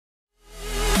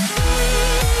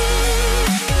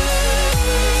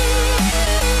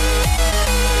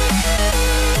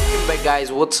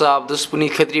guys, what's up? This is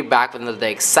Puneet Khatri back with another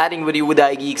exciting video with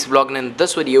iGeeks vlog, and in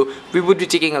this video we would be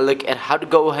taking a look at how to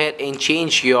go ahead and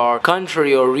change your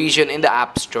country or region in the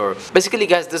App Store. Basically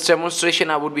guys, this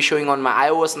demonstration I would be showing on my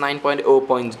iOS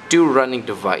 9.0.2 running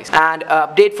device. And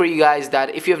update for you guys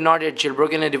that if you have not yet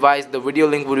jailbroken a device, the video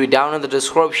link will be down in the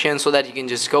description so that you can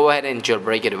just go ahead and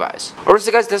jailbreak a device. Alright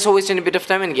so guys, let's not waste any bit of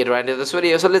time and get right into this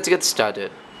video, so let's get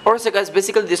started. Alright so guys,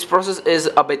 basically this process is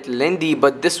a bit lengthy,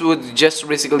 but this would just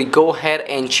basically go ahead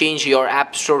and change your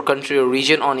App Store country or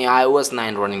region on your iOS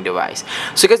 9 running device.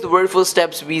 So guys, the very first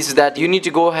steps is that you need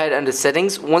to go ahead under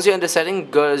settings. Once you're under settings,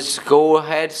 guys, go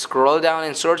ahead, scroll down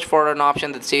and search for an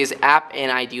option that says app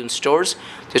in iTunes stores.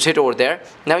 Just hit over there.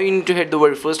 Now you need to hit the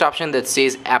very first option that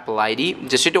says Apple ID.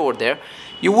 Just hit over there.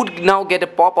 You would now get a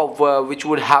pop-up which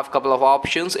would have a couple of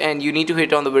options, and you need to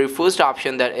hit on the very first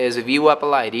option, that is view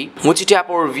Apple ID. Once you tap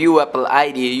over view Apple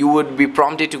ID, you would be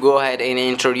prompted to go ahead and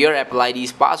enter your Apple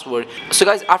ID's password. So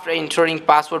guys, after entering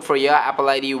password for your Apple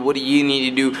ID, what you need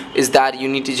to do is that you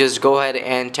need to just go ahead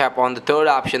and tap on the third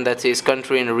option that says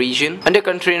country and region. Under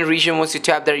country and region, once you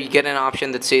tap there, you get an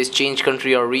option that says change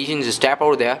country or region. Just tap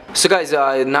over there. So guys,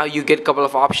 now you get a couple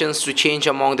of options to change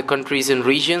among the countries and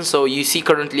regions. So you see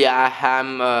currently I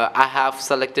have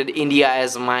selected India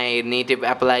as my native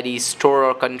Apple ID store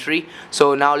or country.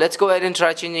 So now let's go ahead and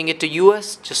try changing it to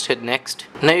US. Just hit next.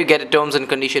 Now you get a terms and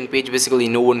condition page. Basically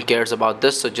no one cares about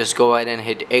this, so just go ahead and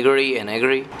hit agree and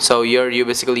agree. So here you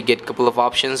basically get a couple of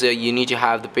options. You need to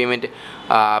have the payment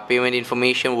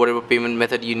information, whatever payment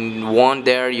method you want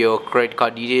there, your credit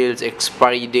card details,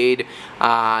 expiry date,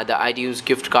 the iTunes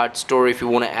gift card store if you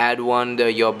want to add one,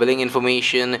 your billing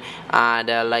information,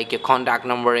 and like your contact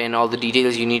number and all the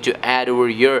details you need to add over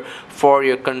here for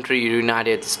your country,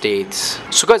 United States.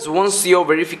 So guys, once your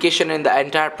verification and the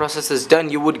entire process is done,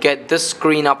 you would get this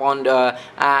screen up on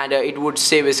and it would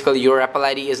say basically your Apple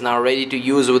ID is now ready to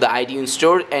use with the iTunes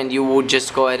store, and you would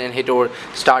just go ahead and hit over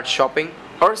start shopping.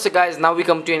 Alright so guys, now we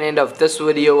come to an end of this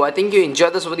video. I think you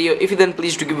enjoyed this video. If you then,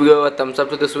 please do give a thumbs up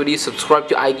to this video. Subscribe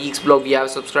to iGeeks blog. We have a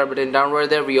subscribe button down right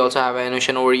there. We also have an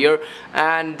animation over here.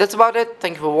 And that's about it.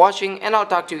 Thank you for watching, and I'll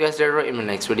talk to you guys later in my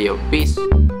next video. Peace.